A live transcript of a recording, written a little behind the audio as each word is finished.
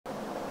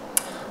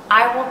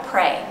I will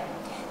pray.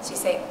 So you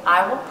say,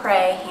 I will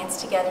pray,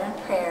 hands together in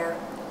prayer,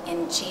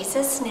 in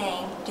Jesus'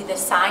 name. Do the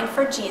sign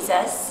for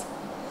Jesus,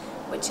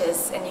 which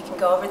is, and you can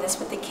go over this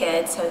with the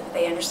kids so that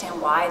they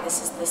understand why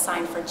this is the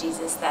sign for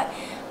Jesus, that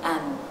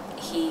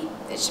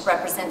it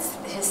represents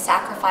his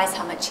sacrifice,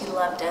 how much he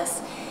loved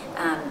us,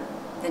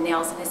 the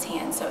nails in his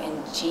hands. So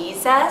in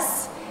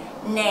Jesus'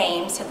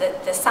 name, so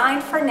the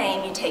sign for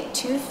name, you take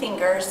 2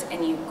 fingers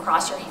and you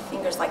cross your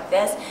fingers like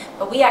this,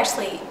 but we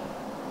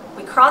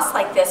cross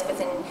like this, but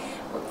then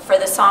for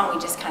the song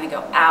we just kind of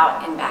go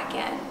out and back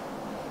in.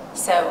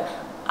 So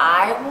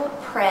I will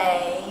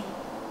pray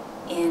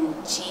in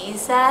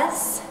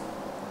Jesus'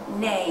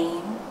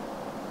 name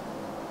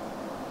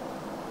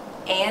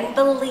and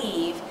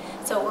believe.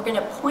 So we're going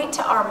to point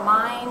to our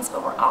minds,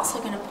 but we're also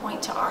going to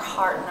point to our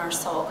heart and our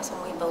soul, because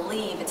when we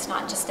believe, it's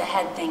not just a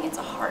head thing, it's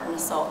a heart and a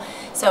soul.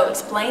 So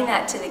explain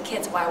that to the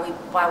kids why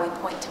we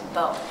point to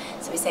both.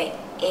 So we say,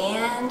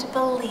 and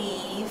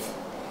believe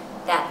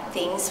that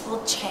things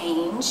will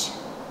change,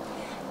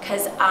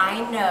 because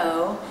I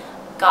know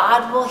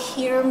God will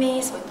hear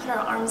me. So we put our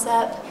arms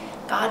up.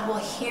 God will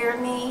hear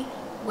me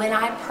when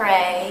I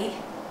pray,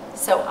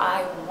 so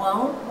I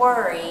won't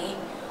worry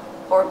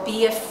or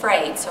be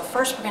afraid. So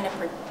first we're going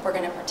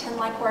to pretend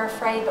like we're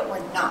afraid, but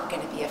we're not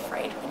going to be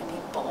afraid. We're going to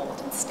be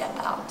bold and step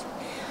out.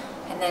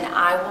 And then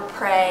I will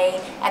pray.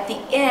 At the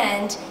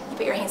end, you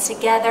put your hands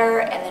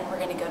together, and then we're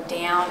going to go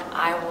down.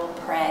 I will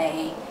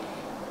pray,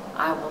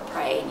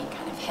 and you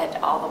kind of head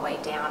all the way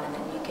down, and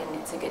then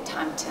it's a good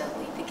time to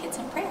lead the kids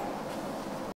in prayer.